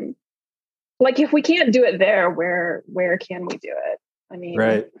 Like, if we can't do it there, where can we do it? I mean,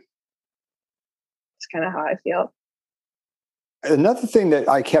 right. It's kind of how I feel. Another thing that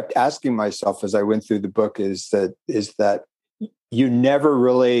I kept asking myself as I went through the book is that you never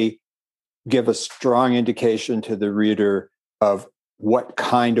really give a strong indication to the reader of what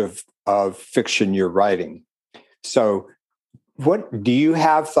kind of fiction you're writing. So, what do you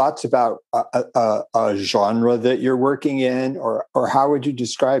have thoughts about a genre that you're working in, or how would you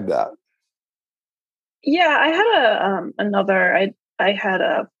describe that? Yeah, I had I had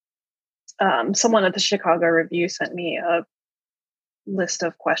someone at the Chicago Review sent me a list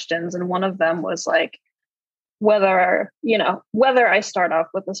of questions, and one of them was like whether I start off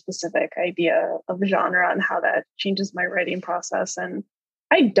with a specific idea of genre and how that changes my writing process. And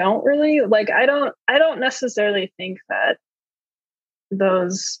I don't really I don't necessarily think that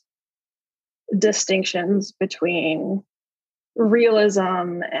those distinctions between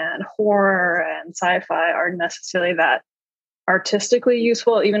realism and horror and sci-fi are necessarily that artistically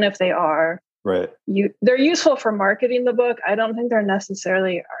useful, even if they are. Right. They're useful for marketing the book. I don't think they're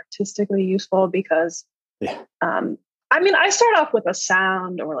necessarily artistically useful because, I mean, I start off with a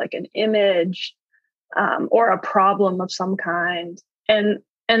sound or like an image, or a problem of some kind, and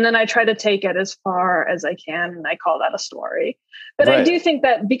then I try to take it as far as I can, and I call that a story. But right. I do think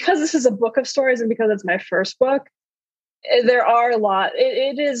that because this is a book of stories and because it's my first book, there are a lot.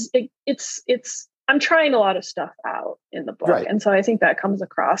 It's I'm trying a lot of stuff out in the book. Right. And so I think that comes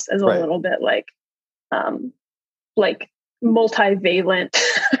across as a little bit like multivalent.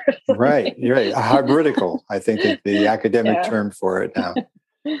 Right. You're right. Hybridical, I think is the academic term for it now.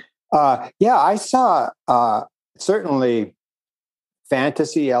 I saw certainly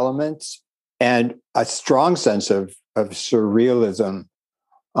fantasy elements and a strong sense of surrealism.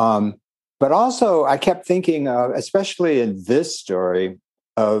 But also I kept thinking, especially in this story,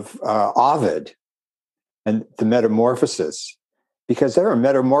 of Ovid and the metamorphosis, because there are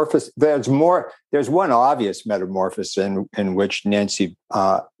metamorphoses. There's one obvious metamorphosis in which Nancy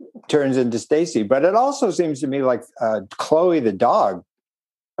turns into Stacy, but it also seems to me like Chloe the dog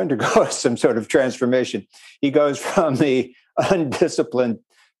undergoes some sort of transformation. He goes from the undisciplined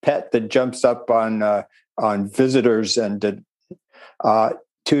pet that jumps up on visitors and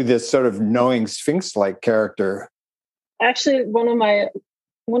to this sort of knowing Sphinx-like character. Actually, one of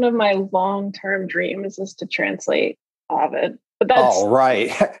my long-term dreams is to translate Ovid. But that's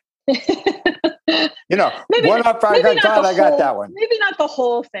right. maybe, one up. I got that one. Maybe not the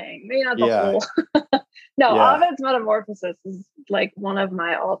whole thing. Maybe not the whole. No, Ovid's Metamorphosis is like one of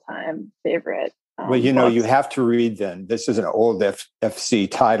my all-time favorite. Well, books. You have to read then. This is an old FC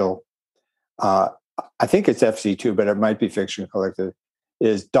title. I think it's FC2, but it might be Fiction Collective.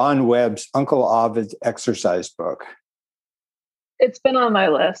 Is Don Webb's Uncle Ovid's Exercise Book. It's been on my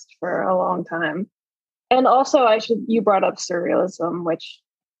list for a long time. And also you brought up surrealism, which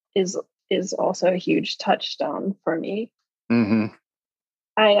is also a huge touchstone for me. Mm-hmm.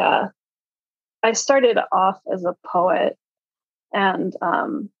 I started off as a poet and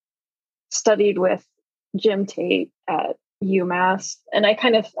studied with Jim Tate at UMass. And I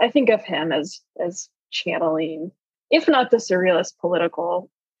think of him as channeling, if not the surrealist political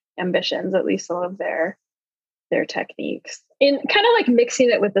ambitions, at least some of their techniques, in kind of like mixing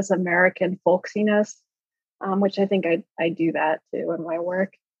it with this American folksiness, which I think I do that too in my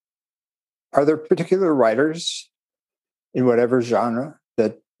work. Are there particular writers in whatever genre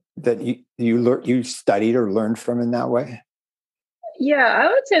that you studied or learned from in that way? Yeah, I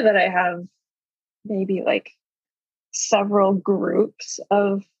would say that I have maybe like several groups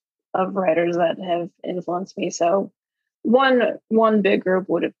of writers that have influenced me. So one big group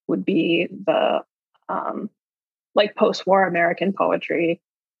would be the like post-war American poetry,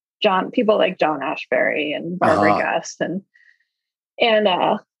 people like John Ashbery and Barbara Guest and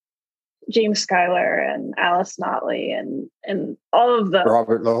James Schuyler and Alice Notley and all of the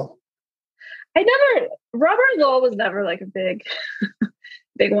Robert Lowell. Robert Lowell was never like a big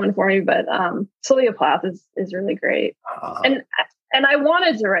one for me, but Sylvia Plath is really great. And I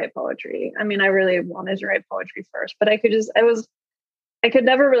wanted to write poetry. I mean, I really wanted to write poetry first, but I could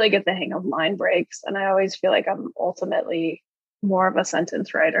never really get the hang of line breaks. And I always feel like I'm ultimately more of a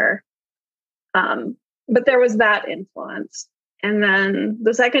sentence writer. But there was that influence. And then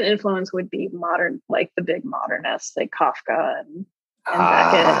the second influence would be modern, like the big modernists, like Kafka and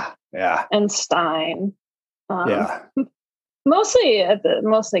Beckett and Stein. Mostly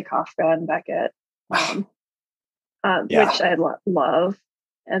Kafka and Beckett, which I love.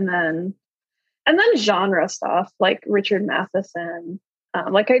 And then And then genre stuff like Richard Matheson.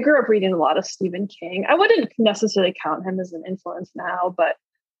 Like I grew up reading a lot of Stephen King. I wouldn't necessarily count him as an influence now, but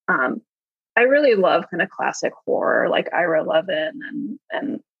I really love kind of classic horror like Ira Levin,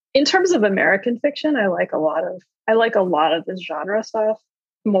 and in terms of American fiction, I like a lot of this genre stuff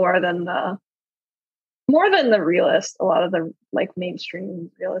more than the realist. A lot of the like mainstream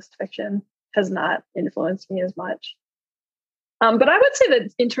realist fiction has not influenced me as much. But I would say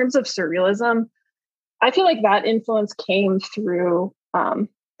that in terms of surrealism, I feel like that influence came through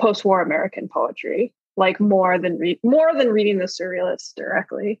post-war American poetry, like more than reading the surrealists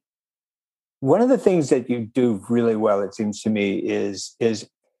directly. One of the things that you do really well, it seems to me, is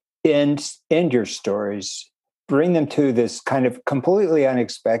end your stories, bring them to this kind of completely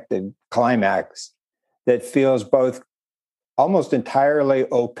unexpected climax that feels both almost entirely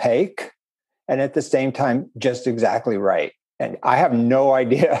opaque and at the same time just exactly right. And I have no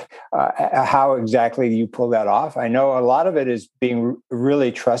idea how exactly you pull that off. I know a lot of it is being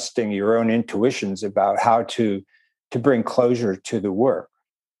really trusting your own intuitions about how to bring closure to the work.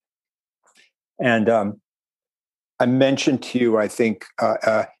 And I mentioned to you, I think,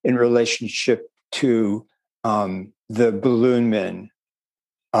 in relationship to the Balloon Men,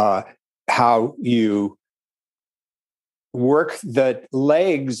 how you work the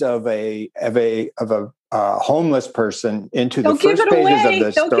legs of a homeless person into the first pages of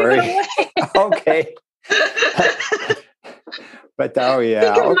the story. Okay. But okay,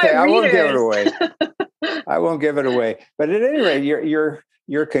 I won't give it away. I won't give it away. But at any rate, you're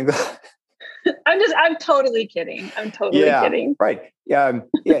I'm totally kidding. I'm totally kidding. Right. Yeah.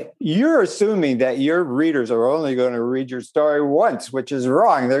 You're assuming that your readers are only going to read your story once, which is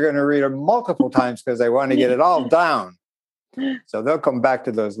wrong. They're going to read it multiple times because they want to get it all down. So they'll come back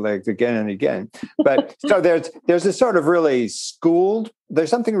to those legs again and again. But so there's a sort of there's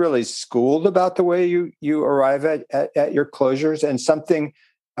something really schooled about the way you arrive at your closures, and something.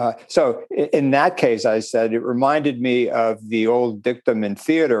 So in that case, I said, it reminded me of the old dictum in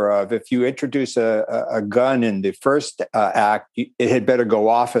theater of, if you introduce a gun in the first act, it had better go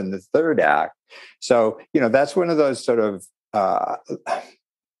off in the third act. So, that's one of those sort of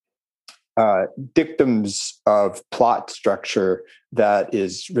dictums of plot structure that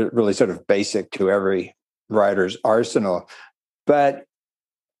is really sort of basic to every writer's arsenal. But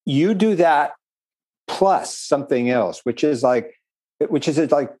you do that plus something else, which is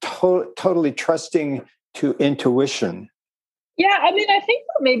totally trusting to intuition. Yeah, I mean, I think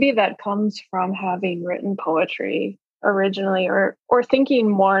maybe that comes from having written poetry originally, or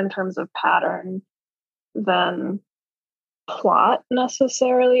thinking more in terms of pattern than plot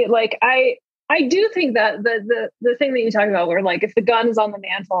necessarily. Like I do think that the thing that you talk about, where like if the gun is on the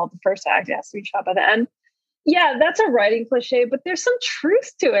mantle, the first act has to be shot by the end. Yeah, that's a writing cliche, but there's some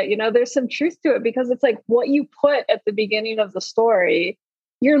truth to it. There's some truth to it, because it's like what you put at the beginning of the story,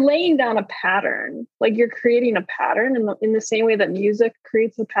 you're laying down a pattern. Like you're creating a pattern in the same way that music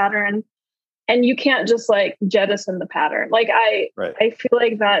creates a pattern, and you can't just like jettison the pattern. Like I feel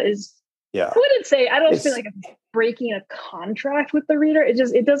like that is. Yeah. I don't feel like I'm breaking a contract with the reader.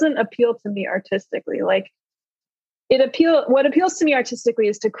 It doesn't appeal to me artistically. Like what appeals to me artistically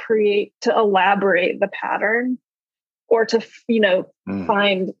is to elaborate the pattern, or to,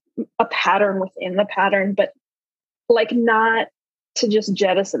 find a pattern within the pattern, but like not to just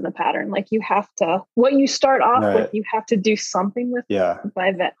jettison the pattern. Like you have to, what you start off with, you have to do something with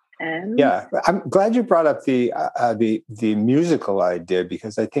by the end. Yeah. I'm glad you brought up the musical idea,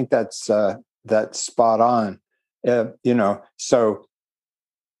 because I think that's spot on. So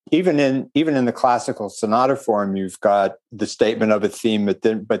even in the classical sonata form, you've got the statement of a theme,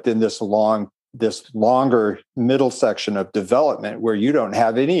 but then this longer middle section of development where you don't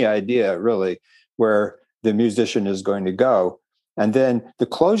have any idea really where the musician is going to go. And then the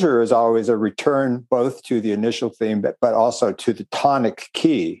closure is always a return both to the initial theme, but also to the tonic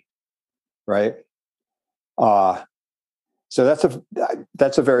key, right? So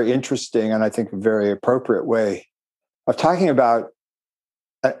that's a very interesting, and I think a very appropriate way of talking about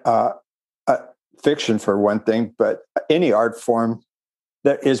fiction, for one thing, but any art form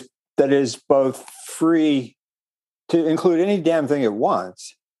that is both free to include any damn thing it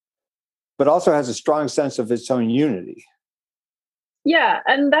wants, but also has a strong sense of its own unity. Yeah,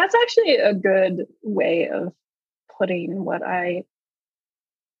 and that's actually a good way of putting what I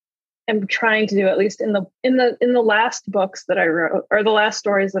am trying to do, at least in the last books that I wrote, or the last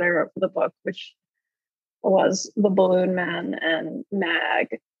stories that I wrote for the book, which was The Balloon Man and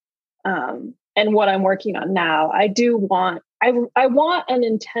Mag. And what I'm working on now, I want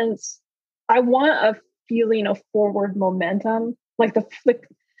a feeling of forward momentum, like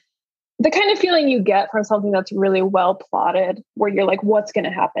the kind of feeling you get from something that's really well plotted, where you're like, what's going to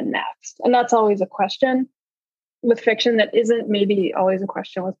happen next? And that's always a question with fiction that isn't maybe always a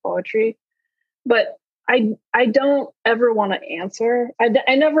question with poetry. But I don't ever want to answer.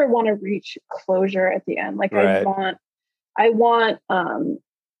 I never want to reach closure at the end. Like Right. I want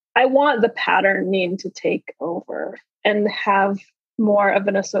the patterning to take over and have more of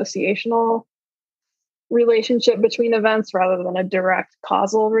an associational relationship between events rather than a direct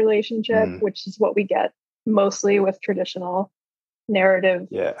causal relationship, which is what we get mostly with traditional narrative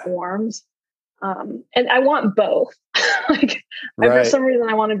forms. And I want both. Like, for some reason,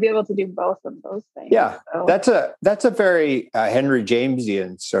 I want to be able to do both of those things. Yeah, so. that's a very Henry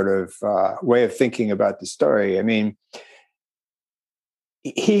Jamesian sort of way of thinking about the story. I mean,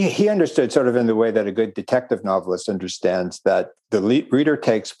 he understood sort of in the way that a good detective novelist understands that the reader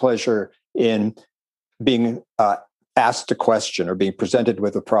takes pleasure in being asked a question or being presented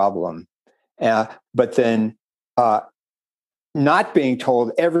with a problem, but then not being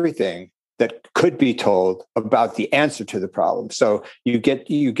told everything that could be told about the answer to the problem. So you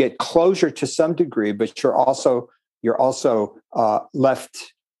get closure to some degree, but you're also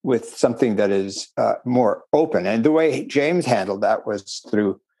left with something that is more open. And the way James handled that was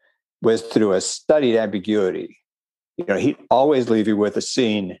through a studied ambiguity. You know, he'd always leave you with a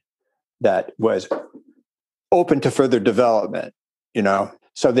scene that was open to further development, you know,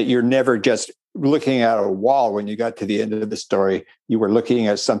 so that you're never just looking at a wall when you got to the end of the story. You were looking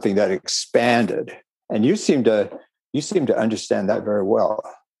at something that expanded. And you seem to understand that very well.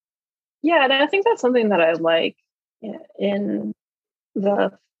 Yeah, and I think that's something that I like in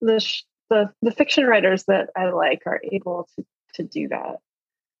the fiction writers that I like are able to do that.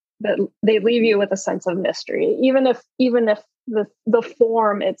 That they leave you with a sense of mystery, even if the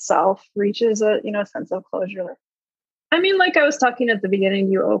form itself reaches a sense of closure. I mean, like I was talking at the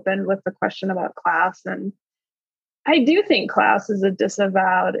beginning, you opened with the question about class, and I do think class is a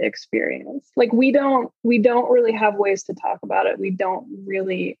disavowed experience. Like we don't really have ways to talk about it. We don't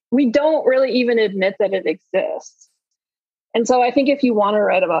really even admit that it exists. And so I think if you want to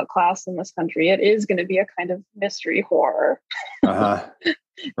write about class in this country, it is going to be a kind of mystery horror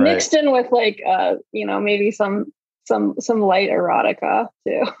mixed in with like, maybe some light erotica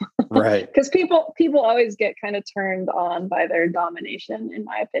too. Right. Because people always get kind of turned on by their domination, in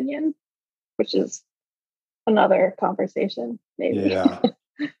my opinion, which is another conversation, maybe. Yeah.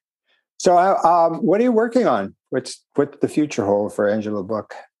 So what are you working on? What's the future hold for Angela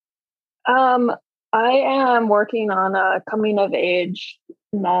Book? I am working on a coming of age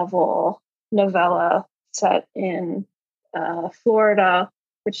novella set in Florida,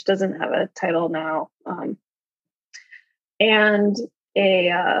 which doesn't have a title now. And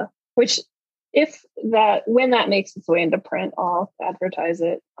which when that makes its way into print, I'll advertise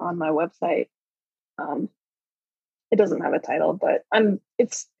it on my website. It doesn't have a title, but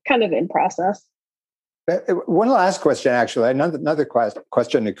it's kind of in process. One last question, actually. Another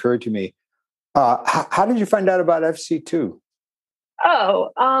question occurred to me. How did you find out about FC2? Oh,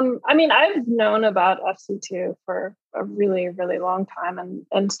 I mean, I've known about FC2 for a really, really long time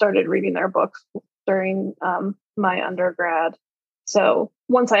and started reading their books during my undergrad. So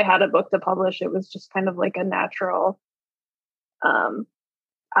once I had a book to publish, it was just kind of like a natural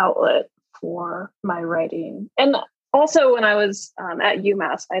outlet for my writing. And also when I was at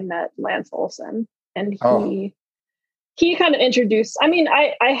UMass, I met Lance Olson, and he kind of introduced, I mean,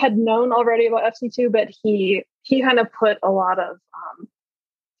 I had known already about FC2, but he kind of put a lot of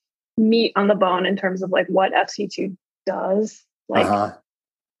meat on the bone in terms of like what FC2 does, like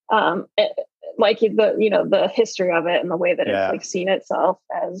the history of it and the way that it's like seen itself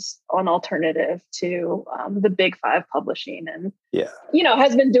as an alternative to the big five publishing, and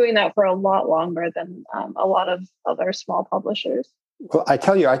has been doing that for a lot longer than a lot of other small publishers. Well, I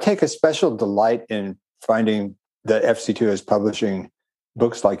tell you, I take a special delight in finding that FC2 is publishing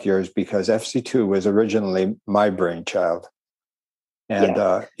books like yours, because FC2 was originally my brainchild. And,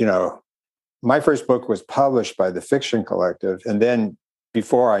 my first book was published by the Fiction Collective. And then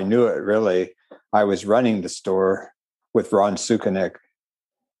before I knew it, really, I was running the store with Ron Sukanik.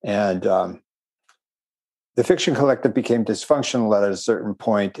 And the Fiction Collective became dysfunctional at a certain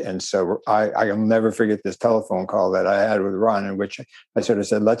point. And so I'll never forget this telephone call that I had with Ron, in which I sort of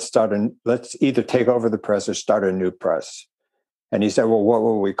said, let's either take over the press or start a new press. And he said, well, what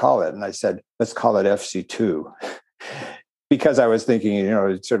will we call it? And I said, let's call it FC2. Because I was thinking,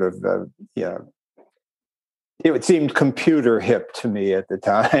 it seemed computer hip to me at the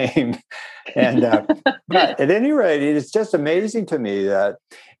time. And but at any rate, it's just amazing to me that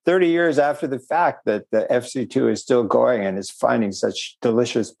 30 years after the fact that the FC2 is still going and is finding such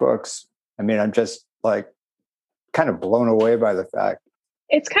delicious books. I mean, I'm just like kind of blown away by the fact.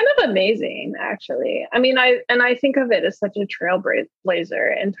 It's kind of amazing, actually. I mean, I think of it as such a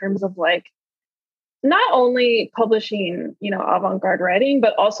trailblazer in terms of like not only publishing, avant-garde writing,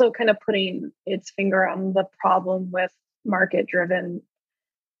 but also kind of putting its finger on the problem with market-driven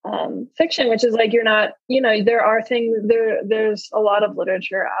fiction, which is like, you're not, there are things there's a lot of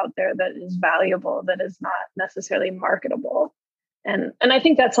literature out there that is valuable, that is not necessarily marketable. And I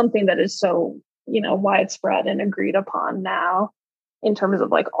think that's something that is so, widespread and agreed upon now in terms of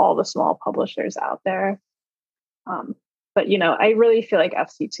like all the small publishers out there. But, I really feel like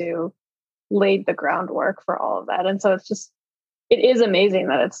FC2 laid the groundwork for all of that. And so it is amazing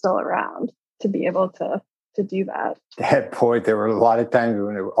that it's still around to be able to do that. At that point, there were a lot of times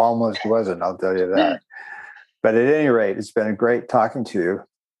when it almost wasn't, I'll tell you that. But at any rate, it's been great talking to you.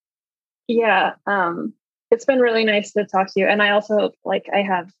 Yeah. It's been really nice to talk to you. And I also, I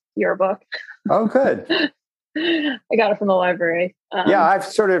have your book. Oh, good. I got it from the library. Yeah, I've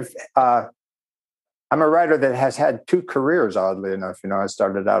sort of, I'm a writer that has had two careers, oddly enough. I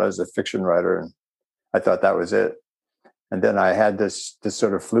started out as a fiction writer, and I thought that was it. And then I had this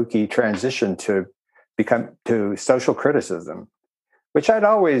sort of fluky transition to social criticism, which I'd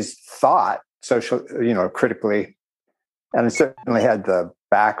always thought critically, and I certainly had the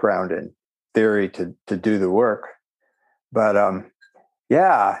background in theory to do the work. But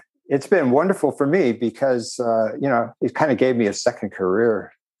yeah, it's been wonderful for me because it kind of gave me a second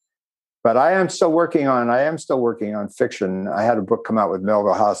career. But I am still working on fiction. I had a book come out with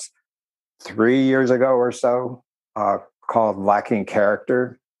Melville House 3 years ago or so called Lacking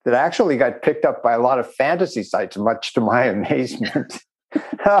Character, that actually got picked up by a lot of fantasy sites, much to my amazement.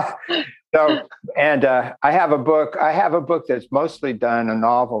 I have a book that's mostly done, a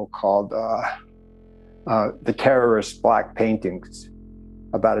novel called The Terrorist Black Paintings,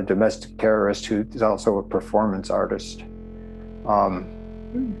 about a domestic terrorist who is also a performance artist.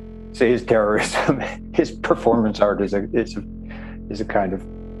 So his terrorism, his performance art is a kind of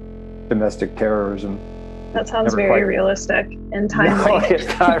domestic terrorism. That sounds very realistic and timely. No,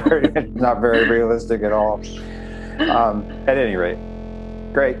 it's not very realistic at all. At any rate,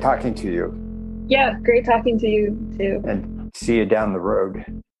 great talking to you. Yeah, great talking to you too. And see you down the road.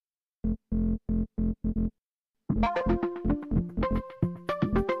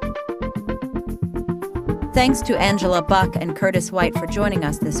 Thanks to Angela Buck and Curtis White for joining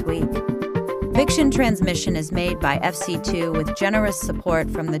us this week. Fiction Transmission is made by FC2 with generous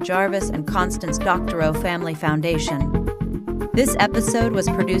support from the Jarvis and Constance Doctorow Family Foundation. This episode was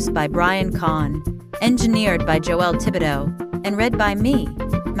produced by Brian Kahn, engineered by Joelle Thibodeau, and read by me,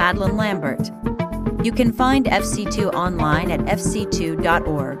 Madeline Lambert. You can find FC2 online at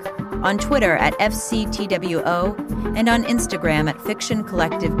fc2.org, on Twitter at FCTWO, and on Instagram at Fiction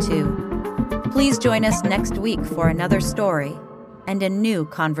Collective 2. Please join us next week for another story and a new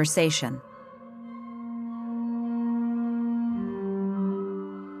conversation.